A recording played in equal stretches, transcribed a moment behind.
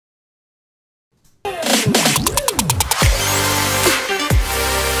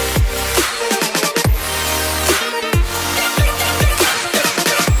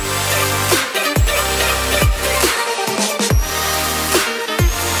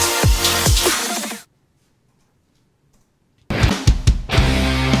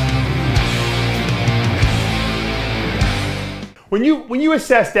When you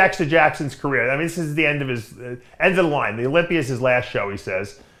assess Dexter Jackson's career, I mean, this is the end of his end of the line. The Olympia is his last show, he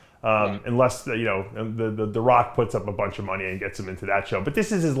says, unless you know the Rock puts up a bunch of money and gets him into that show. But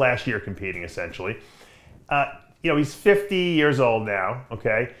this is his last year competing, essentially. You know, he's 50 years old now.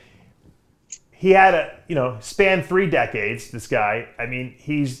 Okay, he had a spanned 3 decades. This guy, I mean,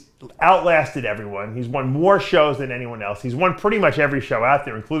 he's outlasted everyone. He's won more shows than anyone else. He's won pretty much every show out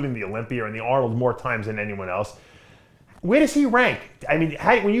there, including the Olympia and the Arnold, more times than anyone else. Where does he rank? I mean,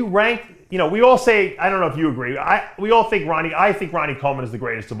 when you rank, you know, we all say, I don't know if you agree, we all think I think Ronnie Coleman is the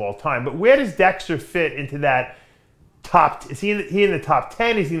greatest of all time, but where does Dexter fit into that top, is he in the top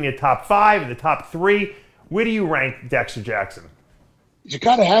 10? Is he in the top 5, in the top 3? Where do you rank Dexter Jackson? You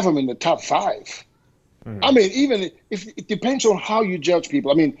got to have him in the top 5. Mm-hmm. I mean, even if it depends on how you judge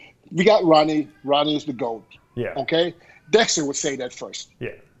people. I mean, we got Ronnie. Ronnie is the GOAT. Yeah. Okay? Dexter would say that first.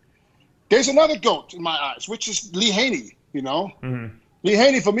 Yeah. There's another GOAT in my eyes, which is Lee Haney, you know? Mm-hmm. Lee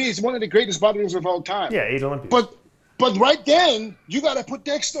Haney, for me, is one of the greatest bodybuilders of all time. Yeah, 8 Olympians. But right then, you got to put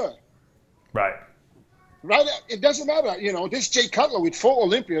Dexter. Right. Right? It doesn't matter. You know, this Jay Cutler with 4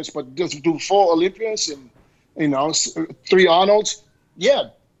 Olympians, but does do 4 Olympians and, you know, 3 Arnolds.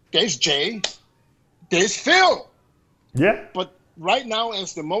 Yeah, there's Jay. There's Phil. Yeah. But right now,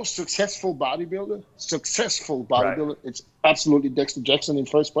 as the most successful bodybuilder, right. It's absolutely Dexter Jackson in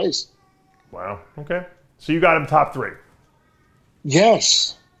first place. Wow. Okay. So you got him top 3.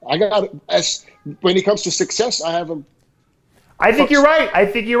 Yes. I got as when it comes to success, I have him. I think you're right. I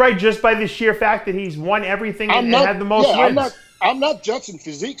think you're right just by the sheer fact that he's won everything and had the most wins. I'm not judging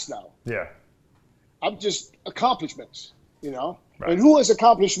physiques now. Yeah. I'm just accomplishments, you know. Right. And who has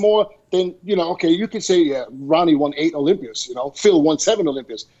accomplished more than, you know, okay, you could say, yeah, Ronnie won 8 Olympias, you know, Phil won 7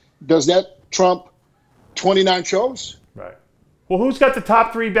 Olympias. Does that trump 29 shows? Right. Well, who's got the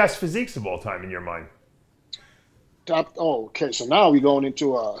top 3 best physiques of all time in your mind? Okay, so now we're going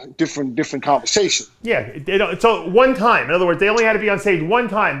into a different conversation. Yeah, so one time. In other words, they only had to be on stage one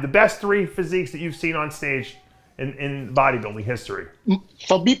time. The best 3 physiques that you've seen on stage in bodybuilding history.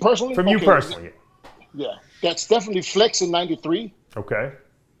 For me personally? From you personally. Yeah, that's definitely Flex in 93. Okay.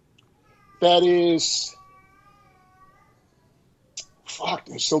 That is... Fuck,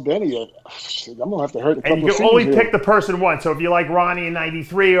 there's so many. I'm going to have to hurt a couple of And you can only pick the person once. So if you like Ronnie in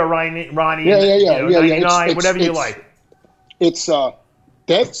 93 or Ronnie in 99, whatever you like. It's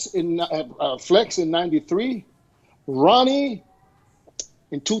Dex in Flex in 93, Ronnie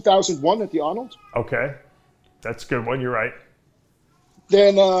in 2001 at the Arnold. Okay. That's a good one. You're right.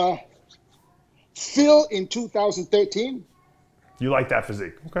 Then Phil in 2013. You like that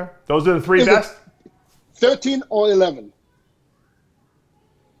physique. Okay. Those are the 3 best? 13 or 11.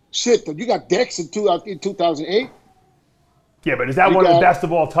 Shit, you got Dex in 2008. Yeah, but is that one of the best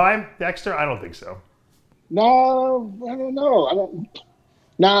of all time, Dexter? I don't think so. No, I don't know.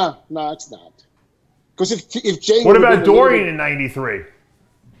 Nah, it's not. Because if Jay... What about Dorian in 93?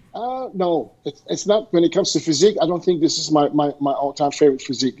 No, it's not. When it comes to physique, I don't think this is my all-time favorite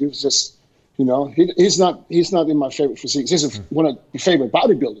physique. It was just, you know, he's not in my favorite physique. This is one of my favorite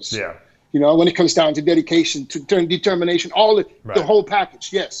bodybuilders. Yeah. You know, when it comes down to dedication, to determination, the whole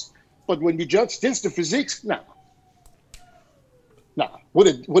package, yes. But when you judge just the physiques, no.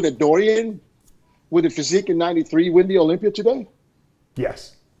 Would a Dorian with a physique in 93 win the Olympia today?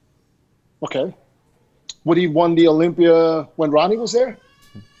 Yes. Okay. Would he won the Olympia when Ronnie was there?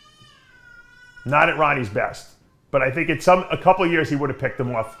 Not at Ronnie's best. But I think a couple of years he would have picked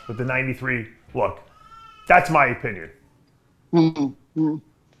him off with the 93 look. That's my opinion. Mm-hmm.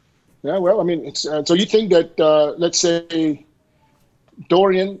 Yeah, well, I mean, it's so you think that, let's say,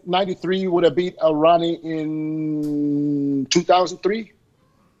 Dorian, 93, would have beat Ronnie in 2003?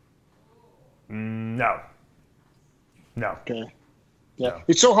 No. Okay. Yeah. No.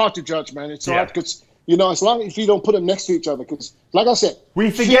 It's so hard to judge, man. It's so hard because, you know, as long as you don't put them next to each other, because, like I said. We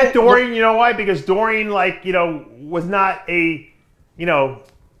forget Dorian, you know why? Because Dorian, like, you know, was not a, you know,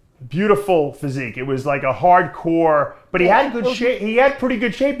 beautiful physique. It was like a hardcore, but he had good shape. He had pretty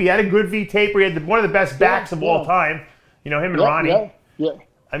good shape. He had a good V taper. He had one of the best backs of all time. You know, him and Ronnie. Yeah.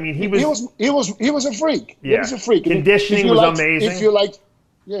 I mean, he was a freak. Yeah. He was a freak. Conditioning was amazing.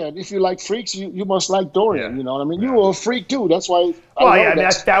 Yeah, and if you like freaks, you must like Dorian. Yeah. You know what I mean? You were a freak too. That's why. Well, yeah,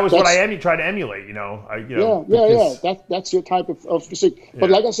 that was what I tried to emulate. You know, That's your type of physique. Yeah. But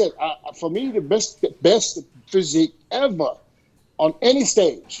like I said, for me, the best physique ever on any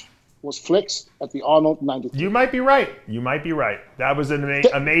stage was Flex at the Arnold 93. You might be right. That was an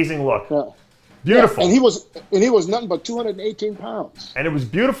amazing look. Yeah. Beautiful. Yeah, and he was nothing but 218 pounds. And it was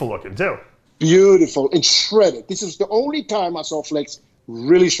beautiful looking too. Beautiful and shredded. This is the only time I saw Flex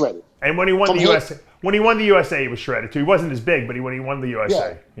really shredded. And when he won the USA, he was shredded too. He wasn't as big, but when he won the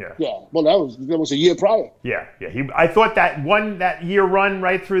USA, yeah. Well, that was a year prior. Yeah. I thought that year run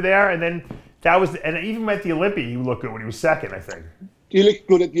right through there, and then and even at the Olympia, he looked good when he was second, I think. He looked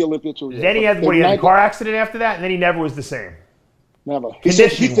good at the Olympia too. Yeah. Then he had a car accident after that, and then he never was the same. Never.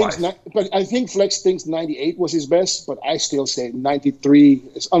 But I think Flex thinks 98 was his best, but I still say 93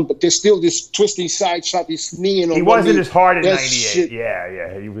 is but there's still this twisting side shot, this knee and he wasn't as hard at 98. Shit.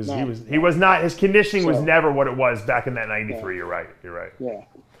 Yeah. He was not. His conditioning was never what it was back in that 93. You're right. Yeah.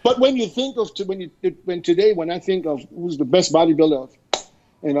 But when you think of when I think of who's the best bodybuilder,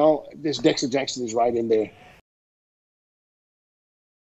 you know, this Dexter Jackson is right in there.